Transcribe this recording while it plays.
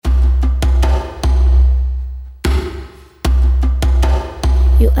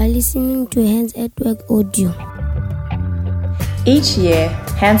listening to Hands at Work audio. Each year,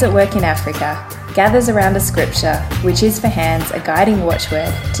 Hands at Work in Africa gathers around a scripture, which is for Hands a guiding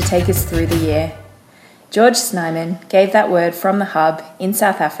watchword to take us through the year. George Snyman gave that word from the hub in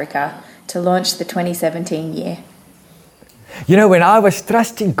South Africa to launch the 2017 year. You know, when I was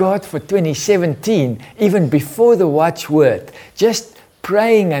trusting God for 2017, even before the watchword, just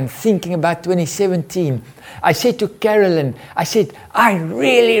praying and thinking about 2017, I said to Carolyn, I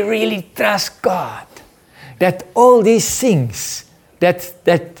really trust God that all these things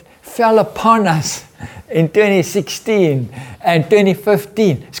that fell upon us in 2016 and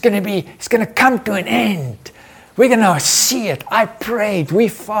 2015, it's going to come to an end. We're going to see it. I prayed, we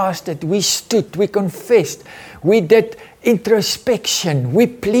fasted, we stood, we confessed, we did introspection, we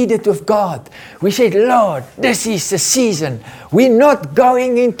pleaded with God. We said, Lord, this is the season. We're not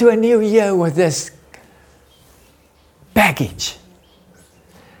going into a new year with this baggage.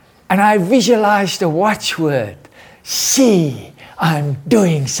 And I visualized the watchword. See, I'm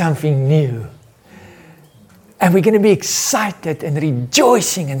doing something new. And we're going to be excited and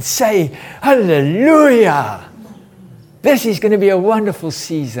rejoicing and say, hallelujah. This is going to be a wonderful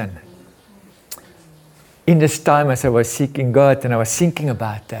season. In this time as I was seeking God and I was thinking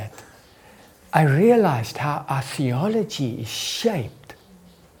about that, I realized how our theology is shaped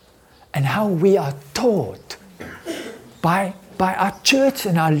and how we are taught by our church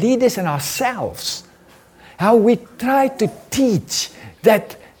and our leaders and ourselves. How we try to teach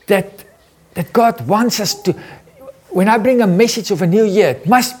that God wants us to, when I bring a message of a new year, it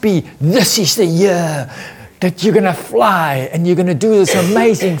must be, this is the year that you're going to fly and you're going to do these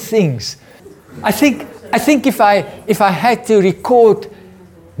amazing things. I think if I had to record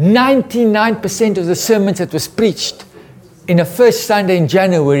 99% of the sermons that was preached in the first Sunday in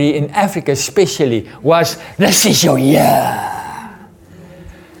January in Africa especially was, this is your year.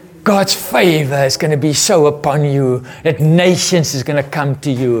 God's favor is going to be so upon you that nations is going to come to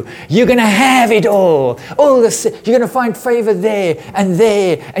you. You're going to have it all. You're going to find favor there,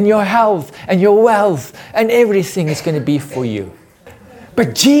 and your health and your wealth and everything is going to be for you.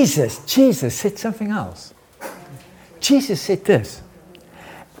 But Jesus said something else. Jesus said this,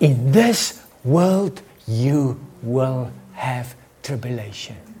 in this world you will have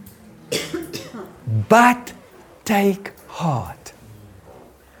tribulation. But take heart.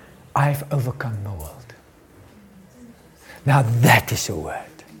 I've overcome the world. Now that is a word.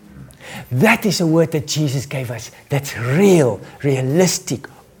 That is a word that Jesus gave us. That's real, realistic,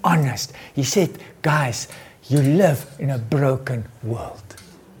 honest. He said, guys, you live in a broken world.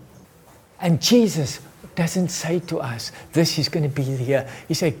 And Jesus doesn't say to us, this is going to be the year.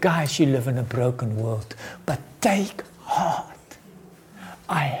 He said, guys, you live in a broken world. But take heart.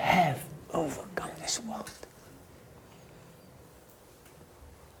 I have overcome this world.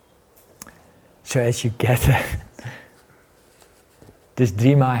 So as you gather, this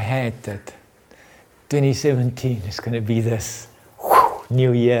dream I had that 2017 is going to be this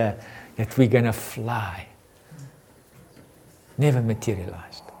new year that we're going to fly, never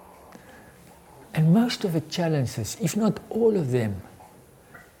materialized. And most of the challenges, if not all of them,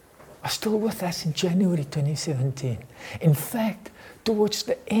 are still with us in January 2017. In fact, towards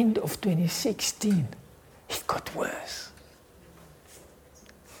the end of 2016, it got worse.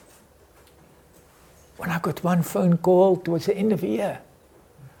 When I got one phone call towards the end of the year,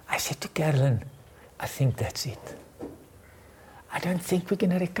 I said to Carolyn, I think that's it. I don't think we're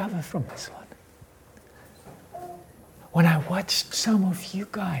going to recover from this one. When I watched some of you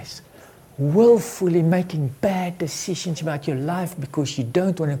guys willfully making bad decisions about your life because you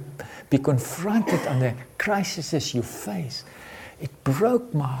don't want to be confronted on the crises you face, it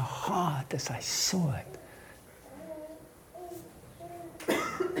broke my heart as I saw it.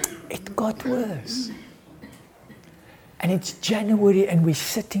 It got worse. And it's January and we're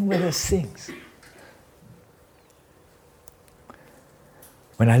sitting with those things.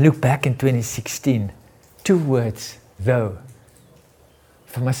 When I look back in 2016, 2 words though.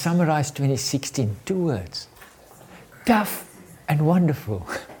 If I must summarize 2016, 2 words. Tough and wonderful.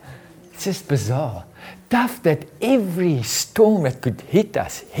 It's just bizarre. Tough that every storm that could hit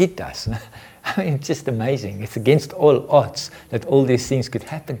us. I mean, it's just amazing. It's against all odds that all these things could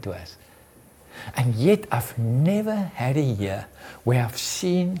happen to us. And yet I've never had a year where I've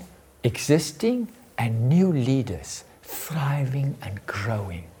seen existing and new leaders thriving and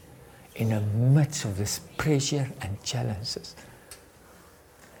growing in the midst of this pressure and challenges.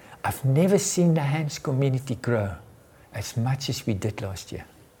 I've never seen the Hands community grow as much as we did last year.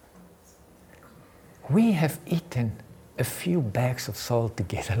 We have eaten a few bags of salt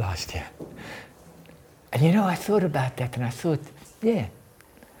together last year. And you know, I thought about that and I thought, yeah,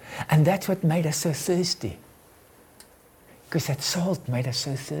 And that's what made us so thirsty. Because that salt made us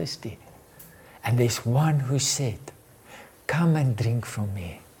so thirsty. And there's one who said, come and drink from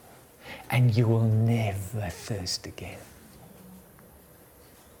me, and you will never thirst again.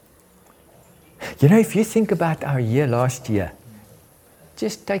 You know, if you think about our year last year,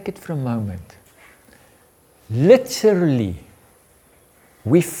 just take it for a moment. Literally,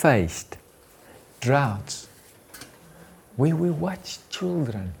 we faced droughts where we watched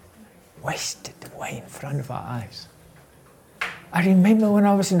children wasted away in front of our eyes. I remember when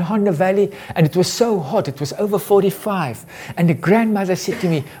I was in Honda Valley and it was so hot, it was over 45, and the grandmother said to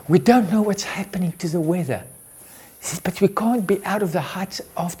me, we don't know what's happening to the weather. She said, but we can't be out of the huts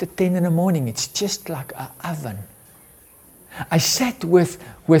after 10 in the morning. It's just like an oven. I sat with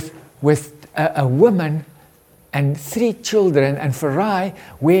a woman and 3 children and Farai,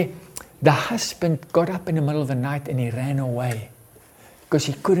 where the husband got up in the middle of the night and he ran away because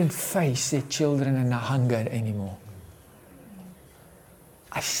he couldn't face their children and the hunger anymore.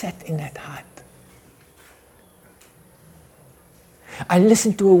 I sat in that hut. I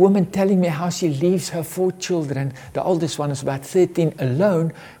listened to a woman telling me how she leaves her 4 children, the oldest one is about 13,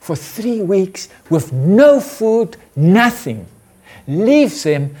 alone for 3 weeks with no food, nothing. Leaves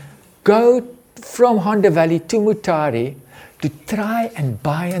them, go from Honda Valley to Mutare to try and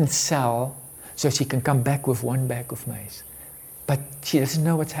buy and sell so she can come back with 1 bag of maize. But she doesn't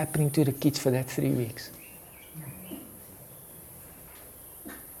know what's happening to the kids for that 3 weeks.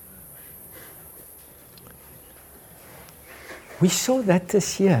 We saw that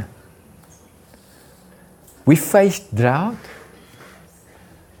this year. We faced drought.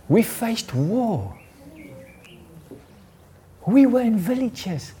 We faced war. We were in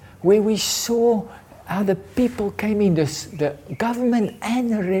villages where we saw how the people came in, the government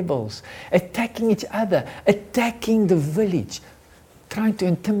and the rebels, attacking each other, attacking the village, trying to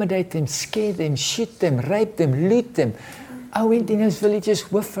intimidate them, scare them, shoot them, rape them, loot them. I went in those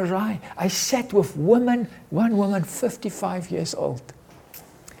villages with Farai. I sat with women, one woman 55 years old.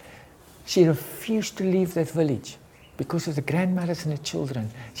 She refused to leave that village because of the grandmothers and the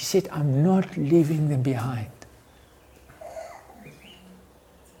children. She said, I'm not leaving them behind.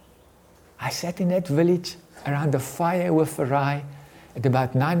 I sat in that village around the fire with Farai at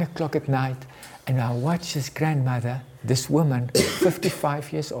about 9 o'clock at night, and I watched this grandmother, this woman,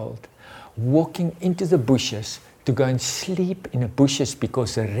 55 years old, walking into the bushes to go and sleep in the bushes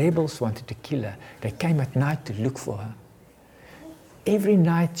because the rebels wanted to kill her. They came at night to look for her. Every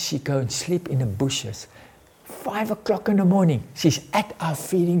night she'd go and sleep in the bushes. 5 o'clock in the morning, she's at our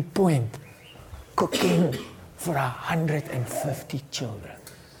feeding point, cooking for 150 children.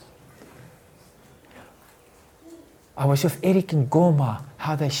 I was with Eric and Goma,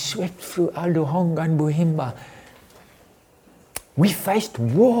 how they swept through Aluhonga and Buhimba. We faced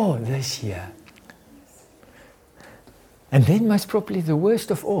war this year. And then most probably the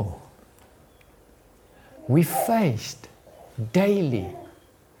worst of all, we faced daily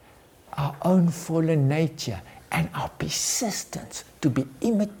our own fallen nature and our persistence to be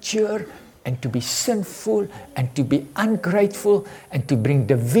immature and to be sinful and to be ungrateful and to bring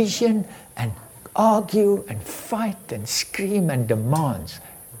division and argue and fight and scream and demands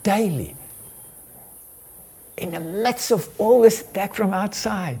daily. In the midst of all this attack from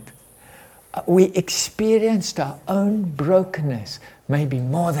outside, we experienced our own brokenness, maybe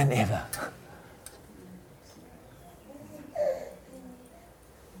more than ever.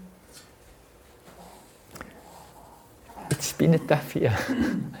 It's been a tough year.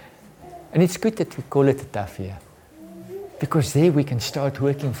 And it's good that we call it a tough year, because there we can start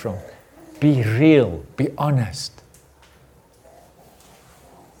working from. Be real, be honest.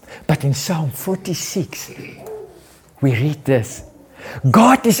 But in Psalm 46, we read this.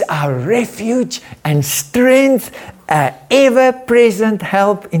 God is our refuge and strength, an ever-present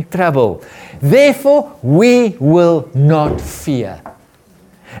help in trouble. Therefore, we will not fear.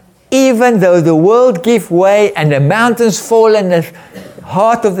 Even though the world give way and the mountains fall in the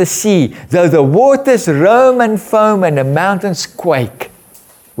heart of the sea, though the waters roam and foam and the mountains quake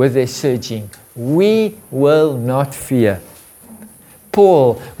with their surging, we will not fear.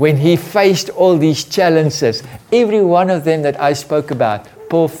 Paul, when he faced all these challenges, every one of them that I spoke about,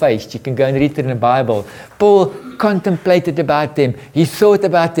 Paul faced. You can go and read it in the Bible. Paul contemplated about them. He thought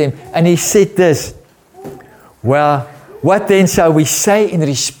about them. And he said this, well, what then shall we say in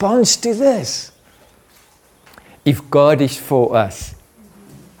response to this? If God is for us,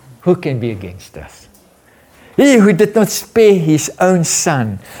 who can be against us? He who did not spare his own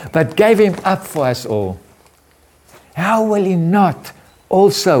son, but gave him up for us all, how will he not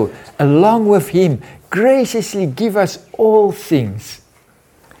also, along with him, graciously give us all things?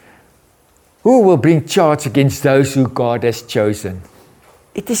 Who will bring charge against those who God has chosen?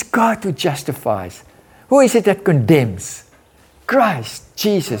 It is God who justifies. Who is it that condemns? Christ,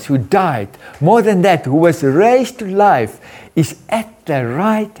 Jesus, who died, more than that, who was raised to life, is at the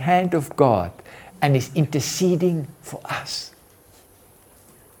right hand of God and is interceding for us.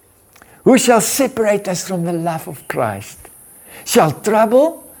 Who shall separate us from the love of Christ? Shall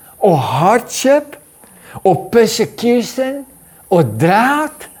trouble or hardship or persecution or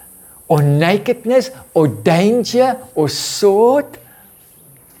drought or nakedness or danger or sword?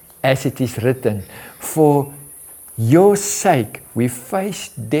 As it is written, for your sake we face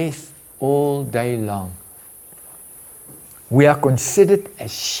death all day long. We are considered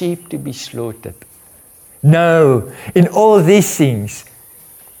as sheep to be slaughtered. No, in all these things,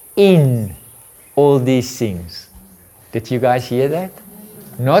 did you guys hear that?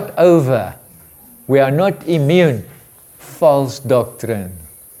 Not over. We are not immune. False doctrine,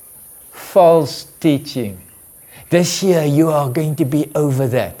 false teaching. This year you are going to be over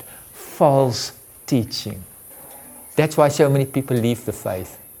that. False teaching. That's why so many people leave the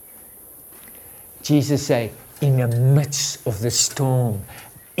faith. Jesus said, in the midst of the storm,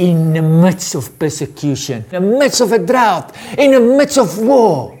 in the midst of persecution, in the midst of a drought, in the midst of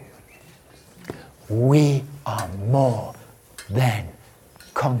war, we are more than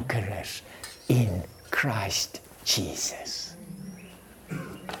conquerors in Christ Jesus.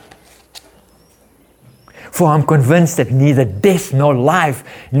 For I'm convinced that neither death nor life,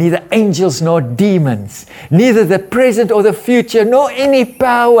 neither angels nor demons, neither the present or the future, nor any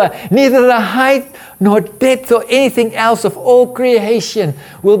power, neither the height nor depth or anything else of all creation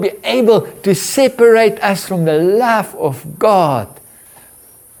will be able to separate us from the love of God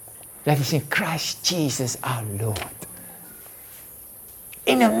that is in Christ Jesus our Lord.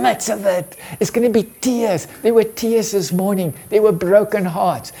 In the midst of it, it's going to be tears. There were tears this morning. There were broken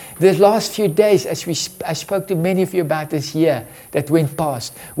hearts. The last few days, I spoke to many of you about this year that went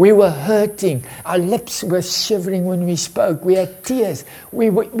past, we were hurting. Our lips were shivering when we spoke. We had tears.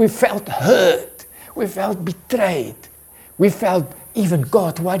 We felt hurt. We felt betrayed. We felt, even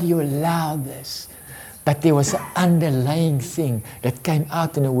God, why do you allow this? But there was an underlying thing that came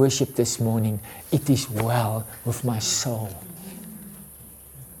out in the worship this morning. It is well with my soul.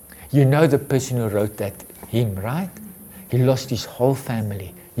 You know the person who wrote that hymn, right? He lost his whole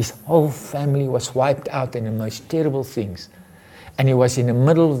family. His whole family was wiped out in the most terrible things. And he was in the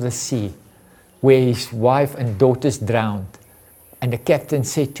middle of the sea where his wife and daughters drowned. And the captain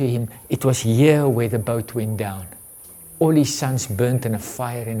said to him, it was here where the boat went down. All his sons burnt in a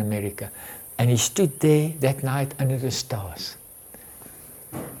fire in America. And he stood there that night under the stars.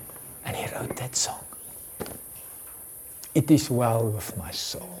 And he wrote that song. It is well with my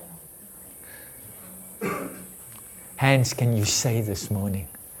soul. Hans, can you say this morning,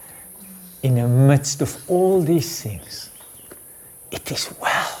 in the midst of all these things, it is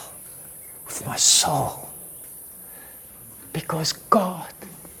well with my soul, because God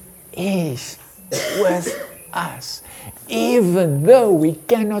is with us, even though we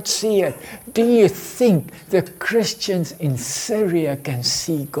cannot see it. Do you think the Christians in Syria can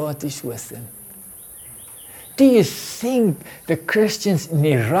see God is with them? Do you think the Christians in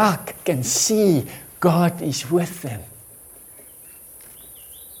Iraq can see God is with them?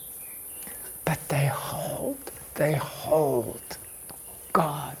 But they hold.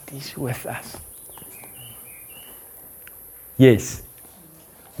 God is with us. Yes,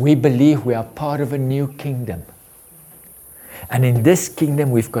 we believe we are part of a new kingdom. And in this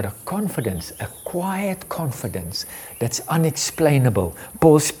kingdom, we've got a confidence, a quiet confidence that's unexplainable.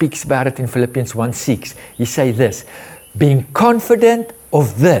 Paul speaks about it in Philippians 1:6. He says this, being confident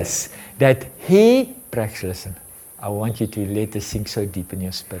of this, that he, practice, listen, I want you to let this sink so deep in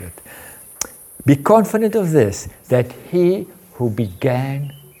your spirit. Be confident of this, that he who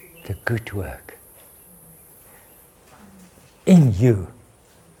began the good work in you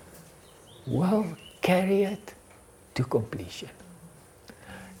will carry it to completion.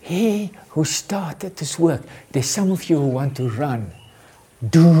 He who started this work. There's some of you who want to run.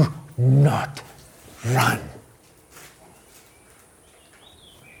 Do not run.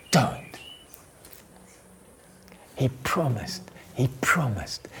 Don't. He promised.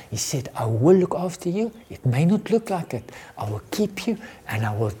 He said, I will look after you. It may not look like it. I will keep you and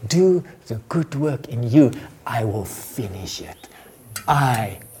I will do the good work in you. I will finish it.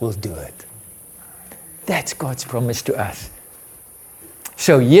 I will do it. That's God's promise to us.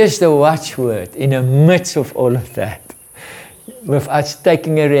 So here's the watchword in the midst of all of that. With us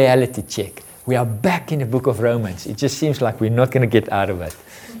taking a reality check. We are back in the book of Romans. It just seems like we're not going to get out of it.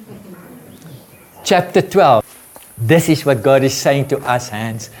 Chapter 12. This is what God is saying to us,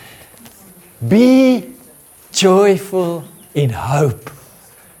 Hans. Be joyful in hope.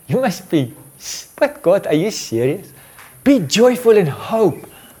 You must be, but God, are you serious? Be joyful in hope.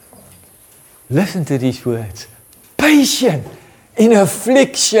 Listen to these words. Patient in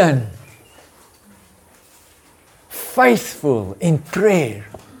affliction. Faithful in prayer.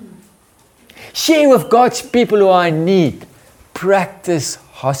 Share with God's people who are in need. Practice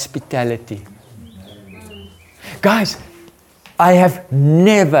hospitality. Guys, I have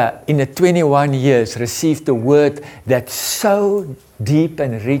never in the 21 years received a word that's so deep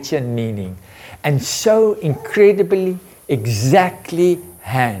and rich in meaning and so incredibly exactly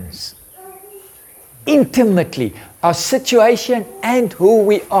hands. Intimately, our situation and who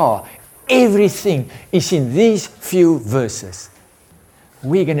we are, everything is in these few verses.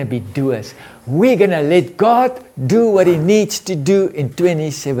 We're going to be doers. We're going to let God do what He needs to do in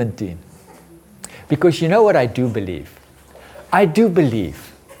 2017. Because you know what I do believe? I do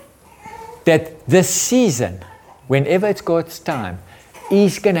believe that this season, whenever it's God's time,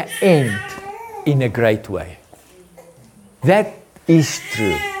 is going to end in a great way. That is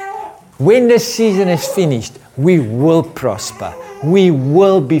true. When the season is finished, we will prosper. We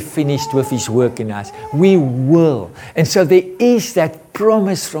will be finished with His work in us. We will. And so there is that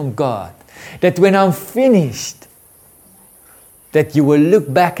promise from God that when I'm finished, that you will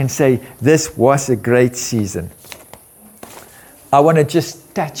look back and say, this was a great season. I want to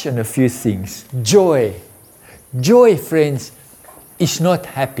just touch on a few things. Joy. Joy, friends, is not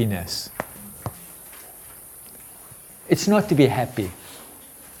happiness. It's not to be happy.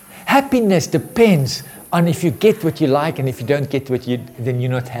 Happiness depends on if you get what you like, and if you don't get then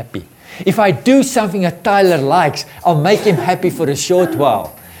you're not happy. If I do something that Tyler likes, I'll make him happy for a short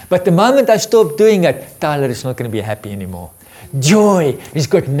while. But the moment I stop doing it, Tyler is not going to be happy anymore. Joy has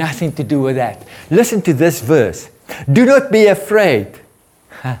got nothing to do with that. Listen to this verse. Do not be afraid.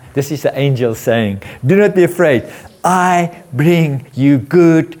 This is the angel saying, do not be afraid. I bring you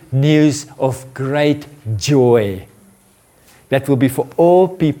good news of great joy. That will be for all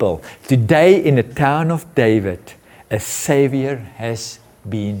people. Today in the town of David, a Savior has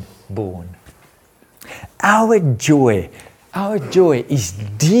been born. Our joy is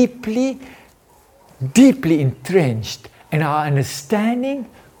deeply, deeply entrenched in our understanding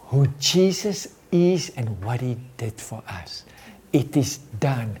who Jesus is and what He did for us. It is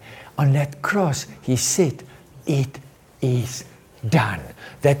done. On that cross, He said, it is done.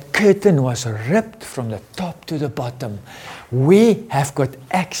 That curtain was ripped from the top to the bottom. We have got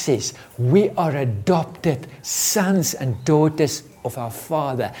access. We are adopted sons and daughters of our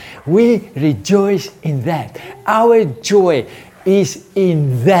Father. We rejoice in that. Our joy is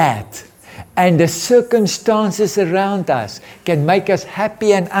in that. And the circumstances around us can make us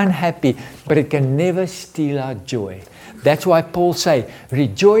happy and unhappy, but it can never steal our joy. That's why Paul says,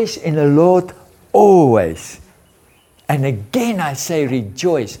 rejoice in the Lord always. And again I say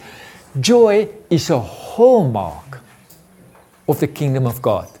rejoice. Joy is a hallmark of the kingdom of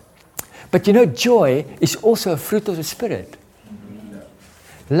God. But you know, joy is also a fruit of the Spirit.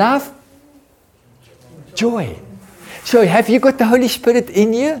 Love, joy. So have you got the Holy Spirit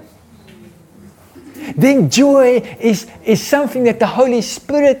in you? Then joy is something that the Holy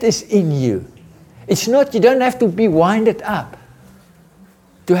Spirit is in you. It's not, you don't have to be winded up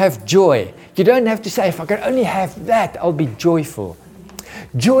to have joy. You don't have to say, if I can only have that, I'll be joyful.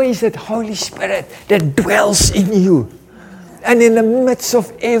 Joy is that Holy Spirit that dwells in you. And in the midst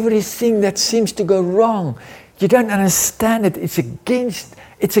of everything that seems to go wrong, you don't understand it. It's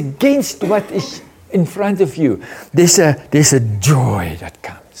against what is in front of you. There's a joy that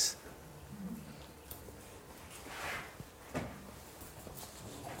comes.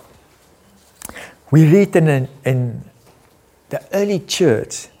 We read in the early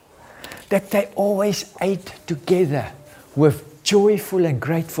church that they always ate together with joyful and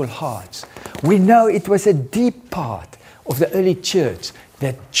grateful hearts. We know it was a deep part of the early church,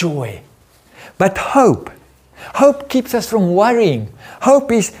 that joy. But hope keeps us from worrying.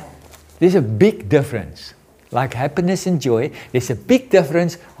 There's a big difference. Like happiness and joy, there's a big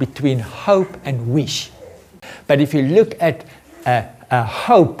difference between hope and wish. But if you look at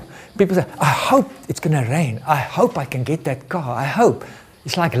hope, people say, I hope it's going to rain. I hope I can get that car. I hope.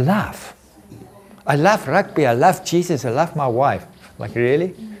 It's like love. I love rugby. I love Jesus. I love my wife. Like,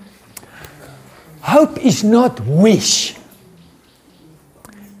 really? Hope is not wish.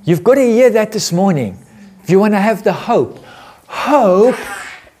 You've got to hear that this morning. If you want to have the hope. Hope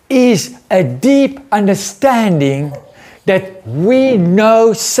is a deep understanding that we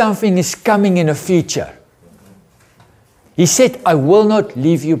know something is coming in the future. He said, I will not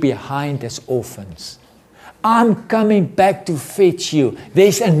leave you behind as orphans. I'm coming back to fetch you.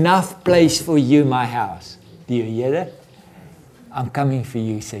 There's enough place for you in my house. Do you hear that? I'm coming for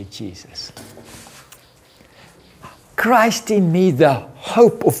you, said Jesus. Christ in me, the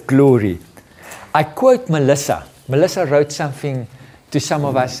hope of glory. I quote Melissa. Melissa wrote something to some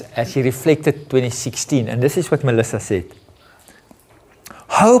of us as she reflected 2016, and this is what Melissa said.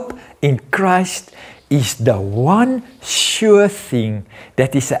 Hope in Christ is the one sure thing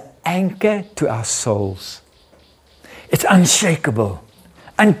that is an anchor to our souls. It's unshakable,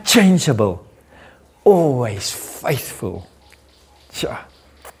 unchangeable, always faithful. Sure.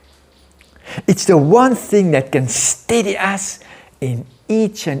 It's the one thing that can steady us in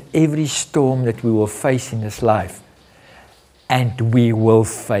each and every storm that we will face in this life. And we will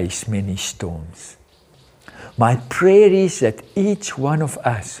face many storms. My prayer is that each one of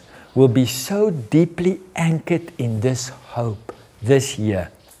us will be so deeply anchored in this hope this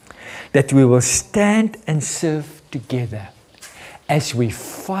year that we will stand and serve together as we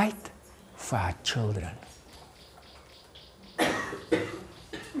fight for our children.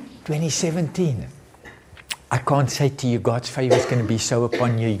 2017. I can't say to you, God's favor is going to be so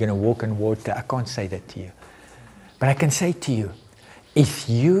upon you, you're going to walk in water. I can't say that to you. But I can say to you, if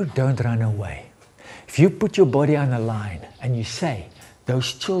you don't run away, if you put your body on the line and you say,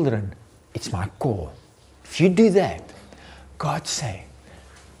 those children, it's my call. If you do that, God say,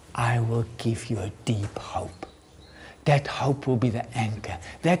 I will give you a deep hope. That hope will be the anchor.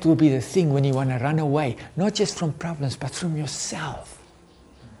 That will be the thing when you want to run away, not just from problems, but from yourself.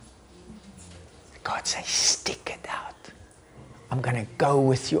 God says, stick it out. I'm going to go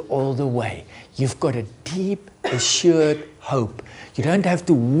with you all the way. You've got a deep, assured hope. You don't have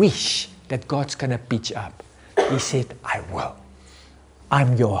to wish that God's going to pitch up. He said, I will.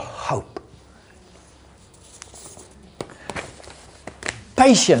 I'm your hope.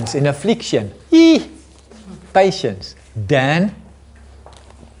 Patience in affliction. Patience. Dan.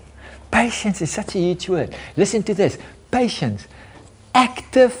 Patience is such a huge word. Listen to this. Patience.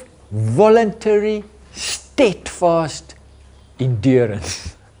 Active, voluntary, steadfast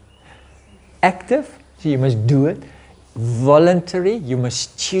endurance. Active, so you must do it. Voluntary, you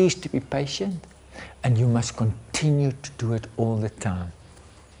must choose to be patient. And you must continue to do it all the time.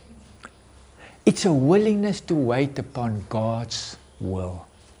 It's a willingness to wait upon God's will.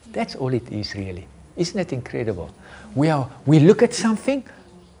 That's all it is really. Isn't it incredible? We look at something,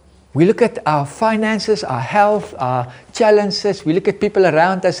 we look at our finances, our health, our challenges, we look at people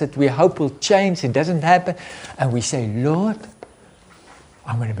around us that we hope will change, it doesn't happen, and we say, Lord,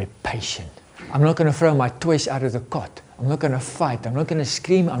 I'm going to be patient. I'm not going to throw my toys out of the cot. I'm not going to fight. I'm not going to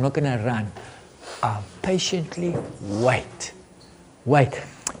scream. I'm not going to run. I'll patiently wait. Wait.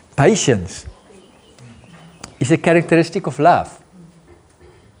 Patience is a characteristic of love.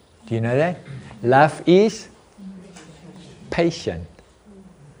 Do you know that? Love is patient.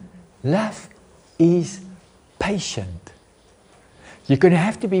 Love is patient. You're going to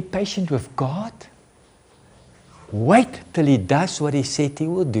have to be patient with God. Wait till He does what He said He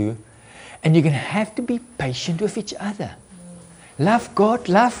will do. And you're going to have to be patient with each other. Love God,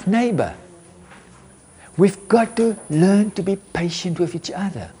 love neighbor. We've got to learn to be patient with each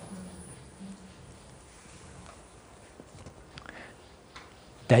other.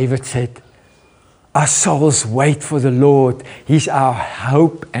 David said, our souls wait for the Lord. He's our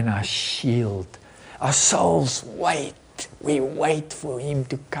hope and our shield. Our souls wait. We wait for Him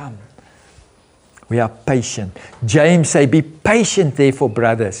to come. We are patient. James say, be patient therefore,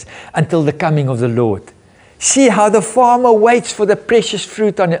 brothers, until the coming of the Lord. See how the farmer waits for the precious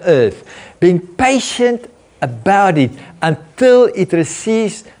fruit on the earth, being patient about it until it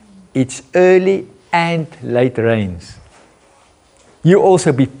receives its early and late rains. You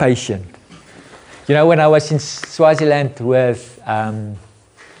also be patient. You know, when I was in Swaziland with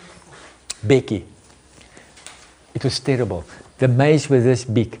Becky, it was terrible. The maize were this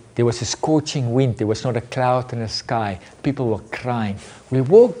big. There was a scorching wind. There was not a cloud in the sky. People were crying. We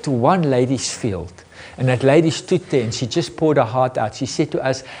walked to one lady's field, and that lady stood there, and she just poured her heart out. She said to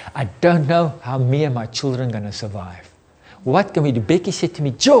us, I don't know how me and my children are going to survive. What can we do? Becky said to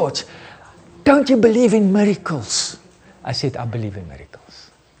me, George, don't you believe in miracles? I said, I believe in miracles.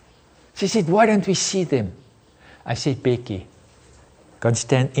 She said, why don't we see them? I said, Becky, go and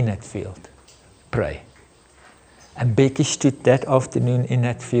stand in that field. Pray. And Becky stood that afternoon in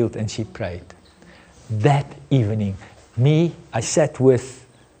that field and she prayed. That evening, I sat with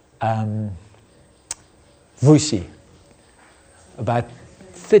Vusi, about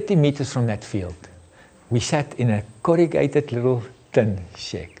 30 meters from that field. We sat in a corrugated little tin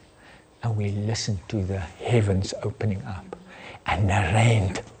shack and we listened to the heavens opening up and the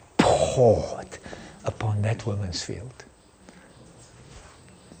rain poured upon on that woman's field.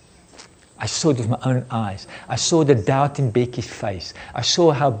 I saw it with my own eyes. I saw the doubt in Becky's face. I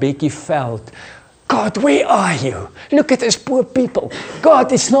saw how Becky felt. God, where are you? Look at these poor people.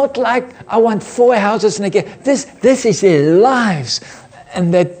 God, it's not like I want 4 houses and again. This is their lives.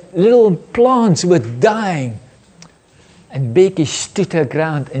 And that little plants were dying. And Becky stood her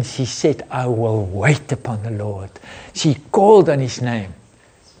ground and she said, I will wait upon the Lord. She called on his name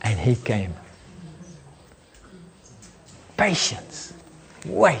and he came. Patience.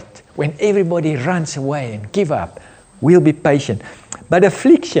 Wait. When everybody runs away and give up, we'll be patient. But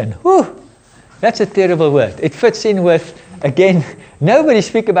affliction, whew, that's a terrible word. It fits in with, again, nobody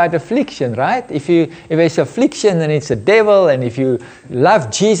speak about affliction, right? If there's affliction, then it's a devil, and if you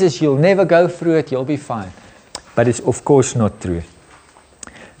love Jesus, you'll never go through it, you'll be fine. But it's of course not true.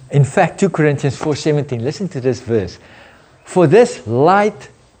 In fact, 2 Corinthians 4:17, listen to this verse. For this light,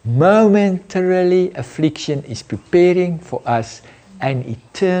 momentarily affliction is preparing for us an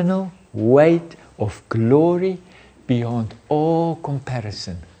eternal weight of glory beyond all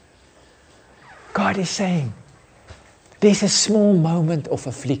comparison. God is saying, there's a small moment of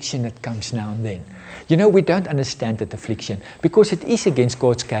affliction that comes now and then. You know, we don't understand that affliction because it is against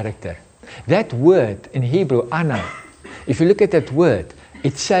God's character. That word in Hebrew, ana, if you look at that word,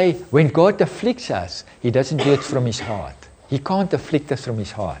 it say when God afflicts us, he doesn't do it from his heart. He can't afflict us from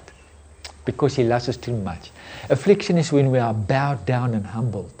his heart because he loves us too much. Affliction is when we are bowed down and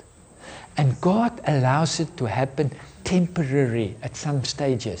humbled. And God allows it to happen temporary at some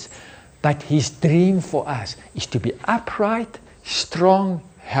stages. But his dream for us is to be upright, strong,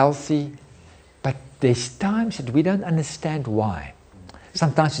 healthy. But there's times that we don't understand why.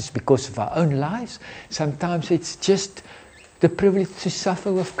 Sometimes it's because of our own lives. Sometimes it's just the privilege to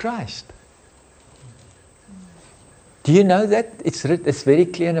suffer with Christ. Do you know that? It's very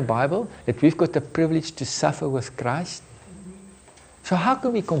clear in the Bible that we've got the privilege to suffer with Christ. So how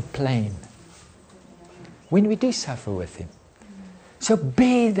can we complain when we do suffer with him? So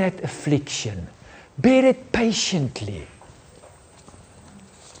bear that affliction. Bear it patiently.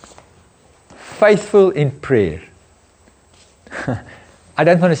 Faithful in prayer. I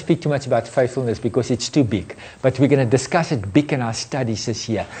don't want to speak too much about faithfulness because it's too big. But we're going to discuss it big in our studies this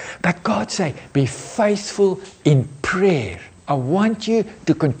year. But God say, be faithful in prayer. I want you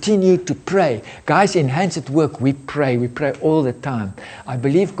to continue to pray. Guys, in Hands at Work, we pray. We pray all the time. I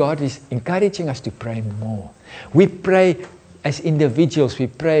believe God is encouraging us to pray more. We pray as individuals. We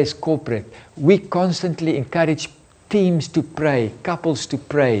pray as corporate. We constantly encourage teams to pray, couples to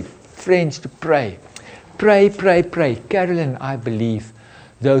pray, friends to pray. Pray, pray, pray. Carolyn, I believe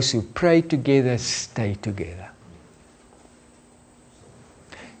those who pray together stay together.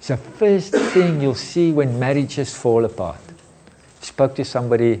 It's the first thing you'll see when marriages fall apart. I spoke to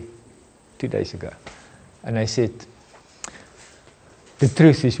somebody 2 days ago, and I said, the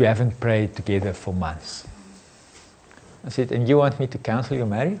truth is we haven't prayed together for months. I said, and you want me to counsel your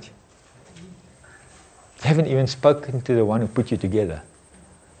marriage? You haven't even spoken to the one who put you together.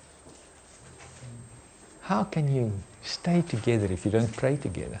 How can you stay together if you don't pray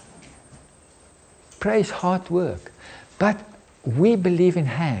together? Prayer is hard work. But we believe in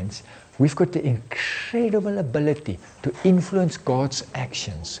Hands. We've got the incredible ability to influence God's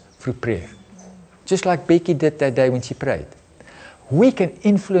actions through prayer. Just like Becky did that day when she prayed. We can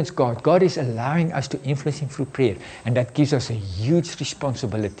influence God. God is allowing us to influence him through prayer. And that gives us a huge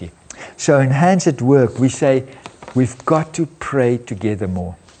responsibility. So in Hands at Work, we say, we've got to pray together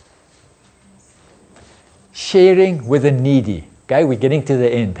more. Sharing with the needy. Okay, we're getting to the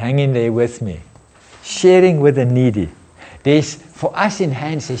end. Hang in there with me. Sharing with the needy. For us in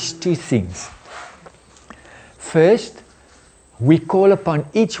Hands, there's 2 things. First, we call upon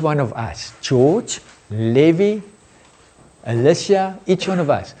each one of us, George, Levi, Alicia, each one of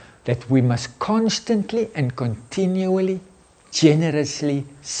us, that we must constantly and continually, generously,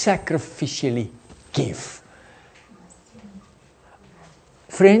 sacrificially give.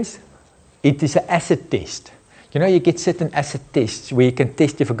 Friends, it is an acid test. You know, you get certain acid tests where you can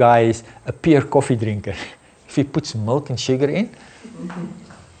test if a guy is a pure coffee drinker. If he puts milk and sugar in,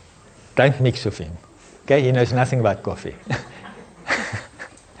 don't mix with him. Okay, he knows nothing about coffee.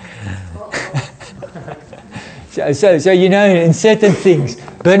 So you know, in certain things,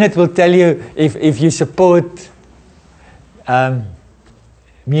 Bernard will tell you if you support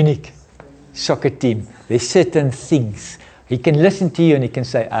Munich soccer team, there's certain things. He can listen to you and he can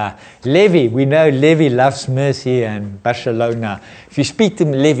say, Levi, we know Levi loves Mercy and Barcelona. If you speak to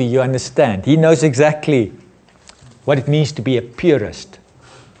Levi, you understand. He knows exactly what it means to be a purist.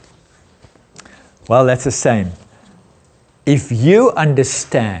 Well, that's the same. If you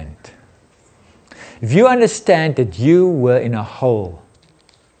understand If you understand that you were in a hole,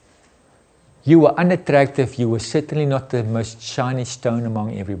 you were unattractive, you were certainly not the most shiny stone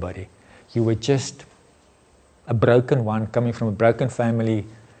among everybody. You were just a broken one, coming from a broken family.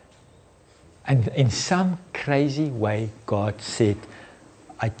 And in some crazy way, God said,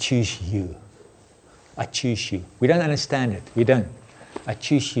 I choose you. I choose you. We don't understand it. We don't. I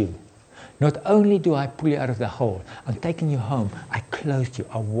choose you. Not only do I pull you out of the hole, I'm taking you home. I clothe you.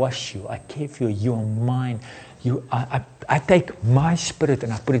 I wash you. I care for you. You are mine. I take my spirit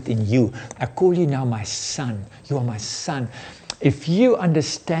and I put it in you. I call you now my son. You are my son. If you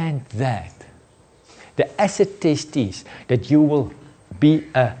understand that, the acid test is that you will be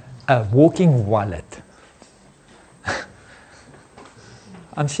a walking wallet.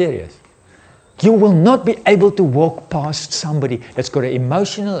 I'm serious. You will not be able to walk past somebody that's got an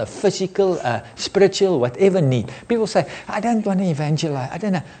emotional, a physical, a spiritual, whatever need. People say, I don't want to evangelize. I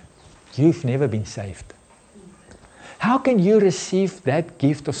don't know. You've never been saved. How can you receive that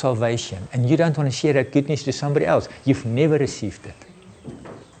gift of salvation and you don't want to share that goodness to somebody else? You've never received it.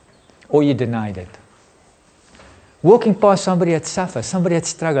 Or you denied it. Walking past somebody that suffers, somebody that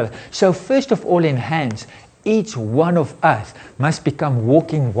struggles. So first of all in hands, each one of us must become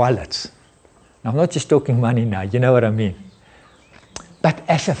walking wallets. Now, I'm not just talking money now, you know what I mean. But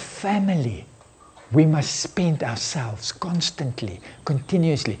as a family, we must spend ourselves constantly,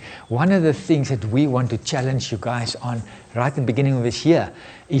 continuously. One of the things that we want to challenge you guys on right at the beginning of this year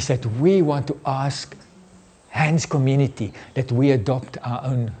is that we want to ask Hands Community that we adopt our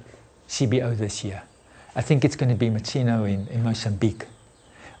own CBO this year. I think it's going to be Matsino in Mozambique.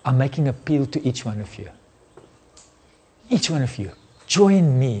 I'm making an appeal to each one of you. Each one of you,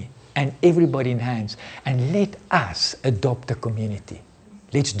 join me and everybody in Hands and let us adopt a community.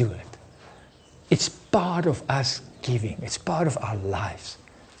 Let's do it. It's part of us giving. It's part of our lives.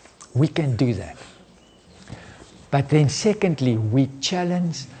 We can do that. But then secondly, we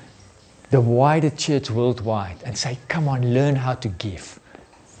challenge the wider church worldwide and say, come on, learn how to give.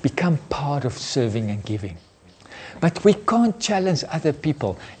 Become part of serving and giving. But we can't challenge other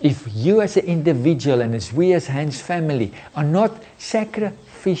people if you as an individual and as we as Hands family are not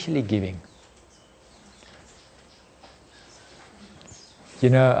sacrificially giving. You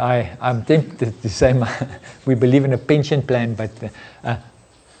know, I'm tempted to say we believe in a pension plan, but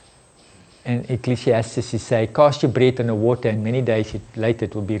in Ecclesiastes you say, cast your bread on the water and many days later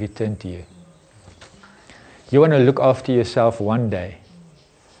it will be returned to you. You want to look after yourself one day.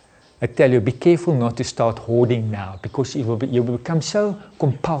 I tell you, be careful not to start hoarding now, because you'll become so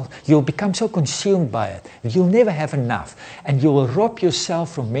compelled, you'll become so consumed by it, you'll never have enough, and you will rob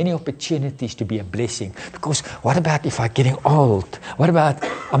yourself from many opportunities to be a blessing. Because what about if I'm getting old? What about,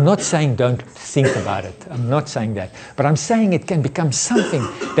 I'm not saying don't think about it, I'm not saying that, but I'm saying it can become something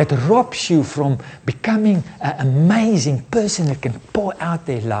that robs you from becoming an amazing person that can pour out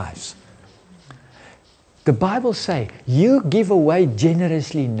their lives. The Bible says, you give away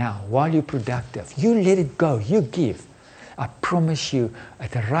generously now while you're productive. You let it go. You give. I promise you, at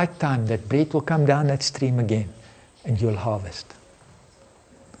the right time, that bread will come down that stream again and you'll harvest.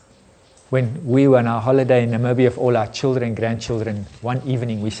 When we were on our holiday in Namibia with all our children and grandchildren, one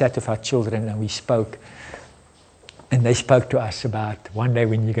evening we sat with our children and we spoke. And they spoke to us about one day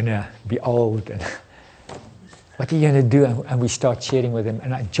when you're going to be old and what are you going to do? And we start sharing with him.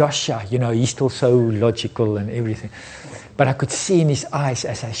 And Joshua, you know, he's still so logical and everything. But I could see in his eyes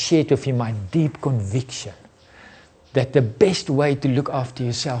as I shared with him my deep conviction that the best way to look after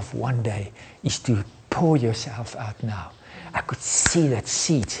yourself one day is to pour yourself out now. I could see that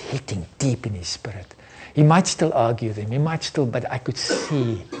seeds hitting deep in his spirit. He might still argue them. He might still, but I could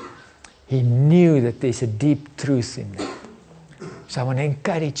see he knew that there's a deep truth in that. So I want to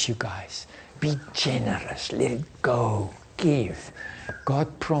encourage you guys. Be generous. Let it go. Give.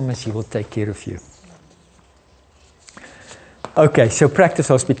 God promised He will take care of you. Okay, so practice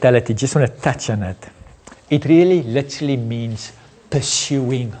hospitality. Just want to touch on it. It really literally means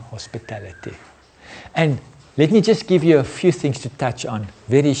pursuing hospitality. And let me just give you a few things to touch on,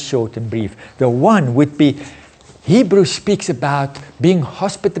 very short and brief. The one would be, Hebrews speaks about being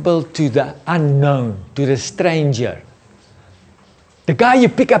hospitable to the unknown, to the stranger. The guy you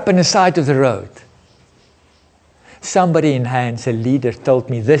pick up on the side of the road. Somebody in Hands, a leader, told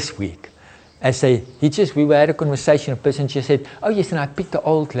me this week, we had a conversation, a person just said, oh yes, and I picked the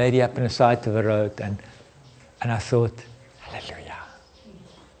old lady up on the side of the road, and I thought, hallelujah,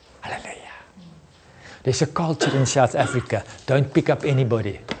 hallelujah. There's a culture in South Africa, don't pick up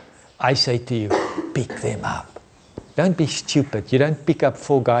anybody. I say to you, pick them up. Don't be stupid, you don't pick up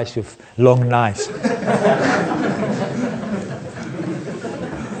 4 guys with long knives.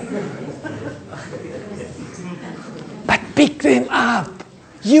 Pick them up.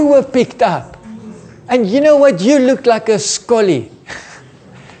 You were picked up. And you know what? You look like a scolly.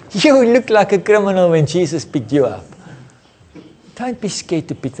 You look like a criminal when Jesus picked you up. Don't be scared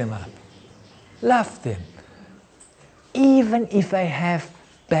to pick them up. Love them. Even if they have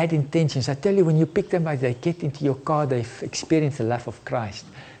bad intentions. I tell you, when you pick them up, they get into your car, they've experienced the love of Christ,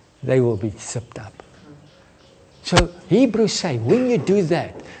 they will be zipped up. So Hebrews say, when you do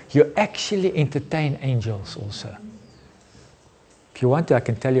that, you actually entertain angels also. If you want to, I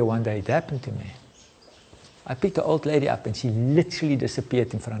can tell you one day it happened to me. I picked an old lady up and she literally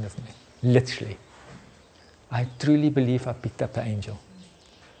disappeared in front of me. Literally. I truly believe I picked up an angel.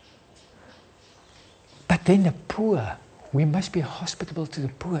 But then the poor, we must be hospitable to the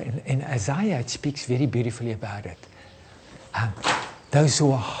poor. In Isaiah, it speaks very beautifully about it. Those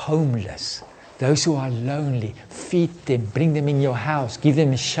who are homeless, those who are lonely, feed them, bring them in your house, give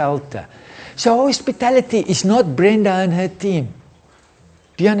them shelter. So hospitality is not Brenda and her team.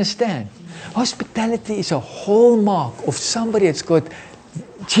 Do you understand? Hospitality is a hallmark of somebody that's got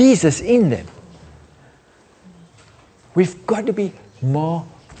Jesus in them. We've got to be more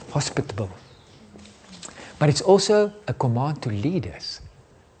hospitable. But it's also a command to leaders.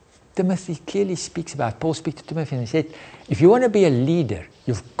 Timothy clearly speaks about, Paul speaks to Timothy and he said, if you want to be a leader,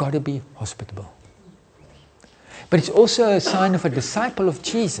 you've got to be hospitable. But it's also a sign of a disciple of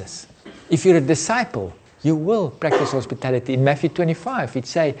Jesus. If you're a disciple, you will practice hospitality. In Matthew 25, it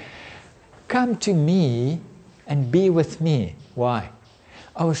says, come to me and be with me. Why?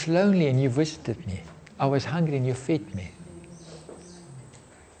 I was lonely and you visited me. I was hungry and you fed me.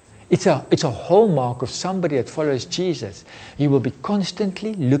 It's a hallmark of somebody that follows Jesus. He will be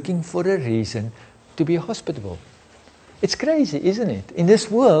constantly looking for a reason to be hospitable. It's crazy, isn't it? In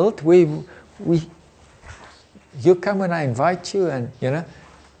this world, you come when I invite you and,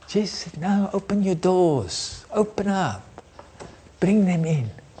 Jesus said, no, open your doors. Open up. Bring them in.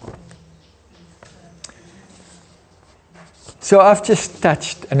 So I've just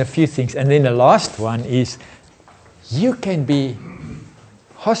touched on a few things. And then the last one is, you can be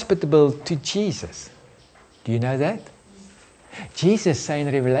hospitable to Jesus. Do you know that? Jesus said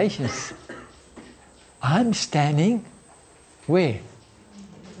in Revelations, I'm standing where?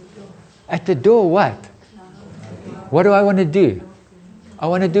 At the door. What? What do I want to do? I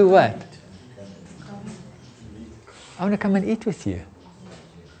want to do what? I want to come and eat with you.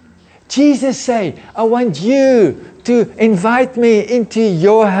 Jesus said, I want you to invite me into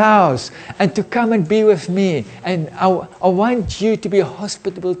your house and to come and be with me. And I want you to be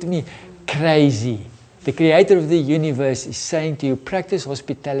hospitable to me. Crazy. The creator of the universe is saying to you, practice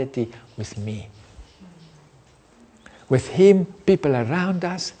hospitality with me. With him, people around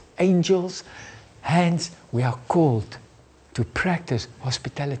us, angels, hence we are called to practice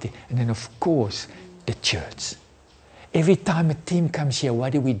hospitality. And then of course, the church. Every time a team comes here,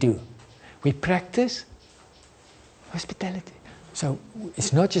 what do? We practice hospitality. So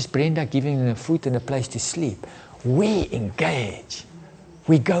it's not just Brenda giving them food and a place to sleep. We engage.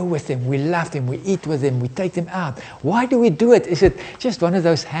 We go with them, we love them, we eat with them, we take them out. Why do we do it? Is it just one of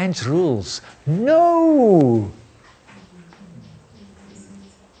those hands rules? No!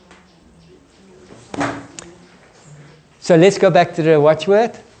 So let's go back to the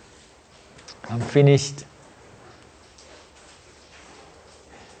watchword. I'm finished.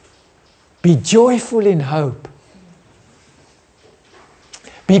 Be joyful in hope.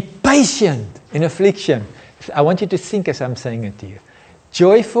 Be patient in affliction. I want you to think as I'm saying it to you.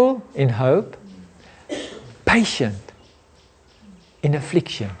 Joyful in hope. Patient in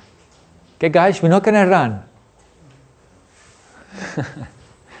affliction. Okay, guys, we're not going to run.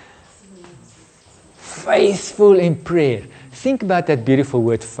 Faithful in prayer. Think about that beautiful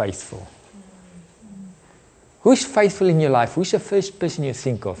word, faithful. Who's faithful in your life? Who's the first person you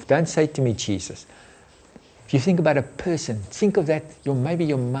think of? Don't say to me, Jesus. If you think about a person, think of that, maybe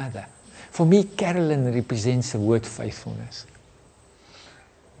your mother. For me, Carolyn represents the word faithfulness.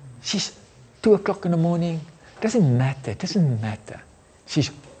 She's 2 o'clock in the morning. Doesn't matter. She's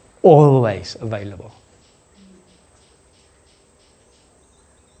always available.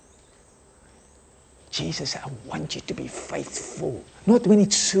 Jesus, I want you to be faithful. Not when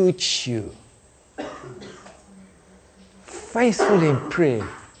it suits you. Faithful in prayer.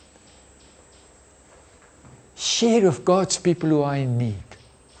 Share of God's people who are in need.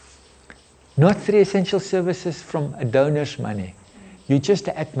 Not through essential services from a donor's money. You're just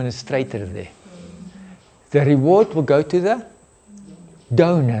the administrator there. The reward will go to the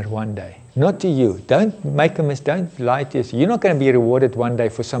donor one day, not to you. Don't make a mistake. Don't lie to yourself. You're not going to be rewarded one day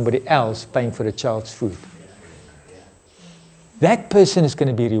for somebody else paying for a child's food. That person is going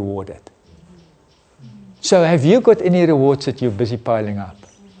to be rewarded. So have you got any rewards that you're busy piling up?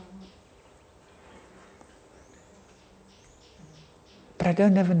 But I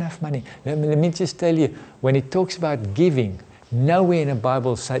don't have enough money. Let me just tell you, when it talks about giving, nowhere in the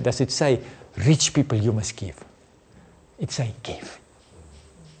Bible does it say, rich people you must give. It says give.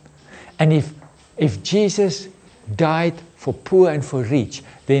 And if Jesus died for poor and for rich,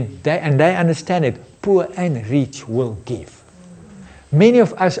 then they understand it, poor and rich will give. Many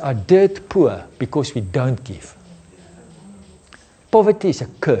of us are dirt poor because we don't give. Poverty is a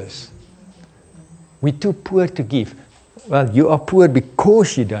curse. We're too poor to give. Well, you are poor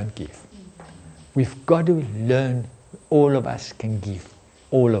because you don't give. We've got to learn, all of us can give.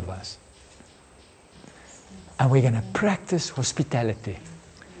 All of us. And we're going to practice hospitality.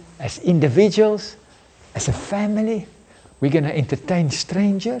 As individuals, as a family, we're going to entertain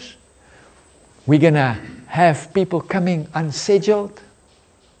strangers. We're going to have people coming unscheduled,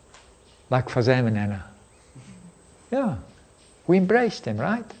 like Fazam and Anna. Yeah, we embraced them,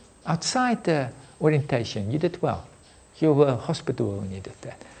 right? Outside the orientation, you did well. You were hospitable when you did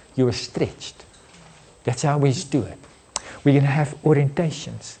that. You were stretched. That's how we do it. We're going to have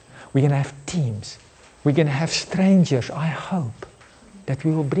orientations. We're going to have teams. We're going to have strangers, I hope, that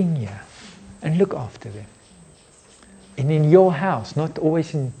we will bring here and look after them. And in your house, not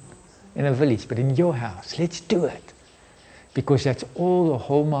always in a village, but in your house, let's do it. Because that's all the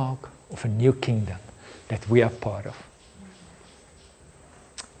hallmark of a new kingdom that we are part of.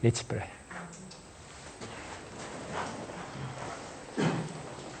 Let's pray.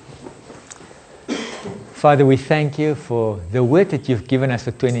 Father, we thank you for the word that you've given us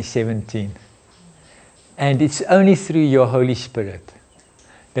for 2017. And it's only through your Holy Spirit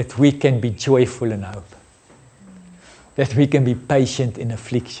that we can be joyful in hope. That we can be patient in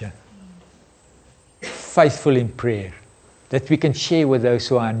affliction. Faithful in prayer. That we can share with those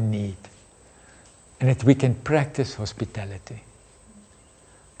who are in need. And that we can practice hospitality.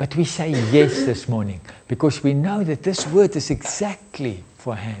 But we say yes this morning because we know that this word is exactly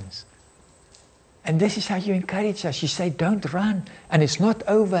for hands. And this is how you encourage us. You say, don't run. And it's not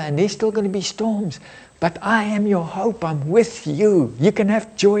over. And there's still going to be storms. But I am your hope. I'm with you. You can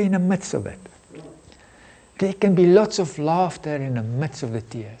have joy in the midst of it. There can be lots of laughter in the midst of the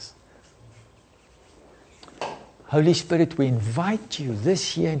tears. Holy Spirit, we invite you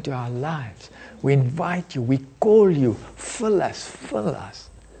this year into our lives. We invite you. We call you. Fill us. Fill us.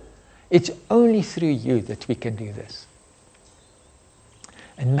 It's only through you that we can do this.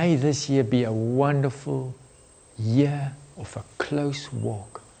 And may this year be a wonderful year of a close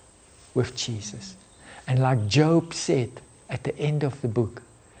walk with Jesus. And like Job said at the end of the book,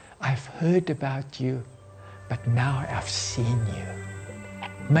 I've heard about you, but now I've seen you.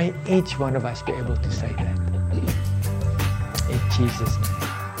 May each one of us be able to say that. In Jesus'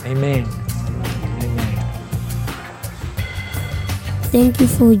 name. Amen. Amen. Thank you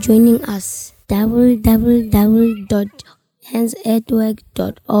for joining us.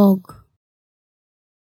 www.handsatwork.org